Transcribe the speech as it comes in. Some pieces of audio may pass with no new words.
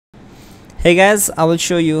Hey guys, I will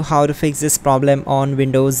show you how to fix this problem on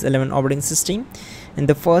Windows 11 operating system. In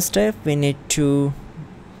the first step, we need to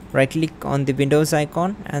right click on the Windows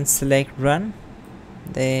icon and select run.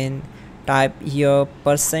 Then type here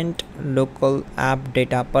 %local app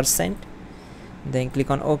data %. Then click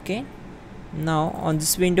on OK. Now on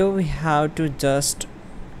this window we have to just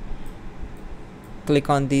click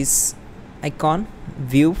on this icon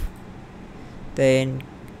view, then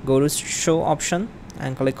go to show option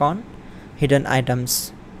and click on hidden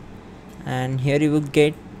items, and here you will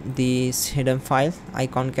get this hidden file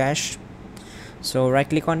icon cache. So right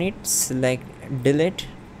click on it, select delete,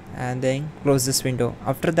 and then close this window.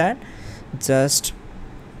 After that, just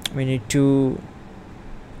we need to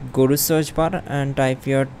go to search bar and type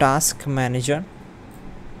your task manager,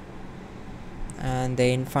 and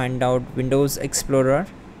then find out Windows Explorer.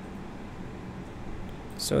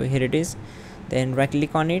 So here it is. Then right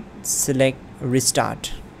click on it, select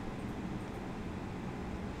restart.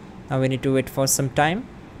 Now we need to wait for some time,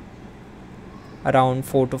 around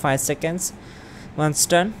 4 to 5 seconds. Once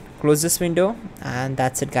done, close this window, and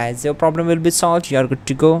that's it guys. Your problem will be solved. You are good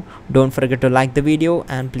to go. Don't forget to like the video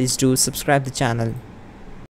and please do subscribe the channel.